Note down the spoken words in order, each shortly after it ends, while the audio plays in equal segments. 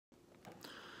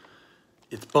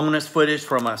It's bonus footage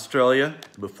from Australia.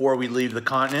 Before we leave the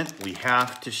continent, we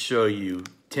have to show you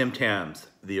Tim Tams,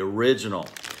 the original.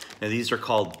 Now these are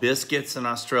called biscuits in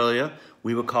Australia.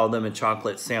 We would call them a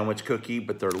chocolate sandwich cookie,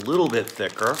 but they're a little bit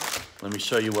thicker. Let me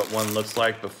show you what one looks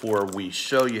like before we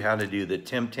show you how to do the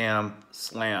Tim Tam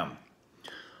Slam.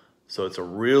 So it's a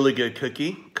really good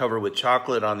cookie, covered with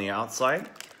chocolate on the outside.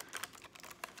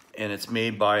 And it's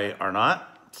made by Arnott.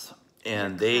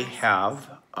 And they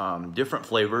have different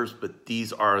flavors, but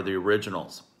these are the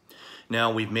originals.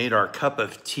 Now we've made our cup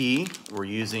of tea. We're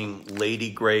using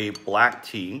Lady Grey black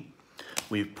tea.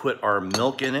 We've put our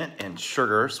milk in it and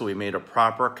sugar, so we made a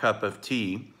proper cup of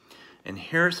tea. And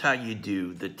here's how you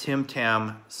do the Tim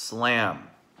Tam Slam.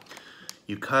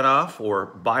 You cut off or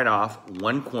bite off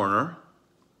one corner.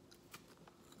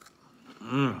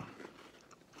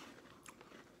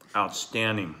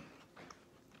 Outstanding.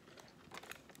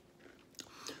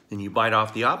 Then you bite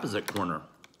off the opposite corner.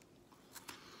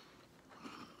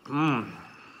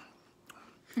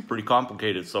 Pretty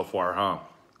complicated so far, huh?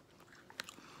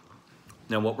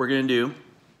 Now what we're gonna do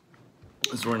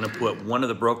is we're gonna put one of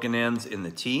the broken ends in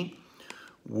the tea.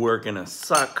 We're gonna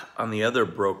suck on the other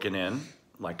broken end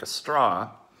like a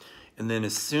straw. And then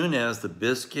as soon as the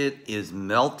biscuit is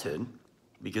melted,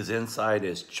 because inside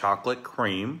is chocolate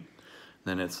cream,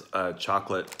 then it's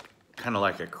chocolate kind of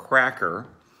like a cracker.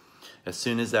 As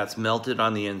soon as that's melted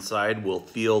on the inside, we'll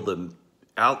feel the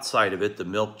outside of it, the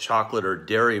milk chocolate or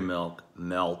dairy milk,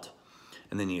 melt.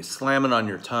 And then you slam it on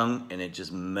your tongue and it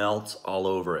just melts all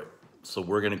over it. So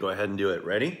we're gonna go ahead and do it.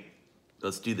 Ready?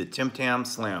 Let's do the Tim Tam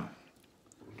Slam.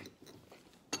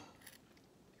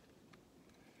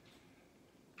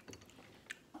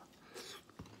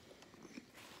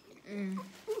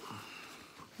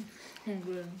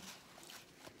 Good.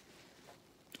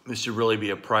 This should really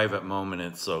be a private moment.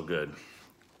 It's so good.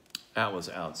 That was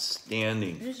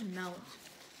outstanding. It just melts.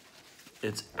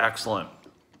 It's excellent.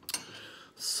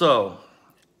 So,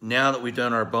 now that we've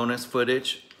done our bonus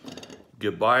footage,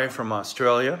 goodbye from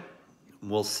Australia.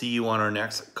 We'll see you on our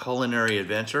next culinary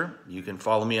adventure. You can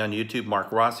follow me on YouTube,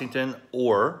 Mark Rossington,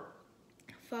 or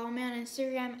Follow me on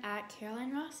Instagram at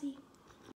Caroline Rossi.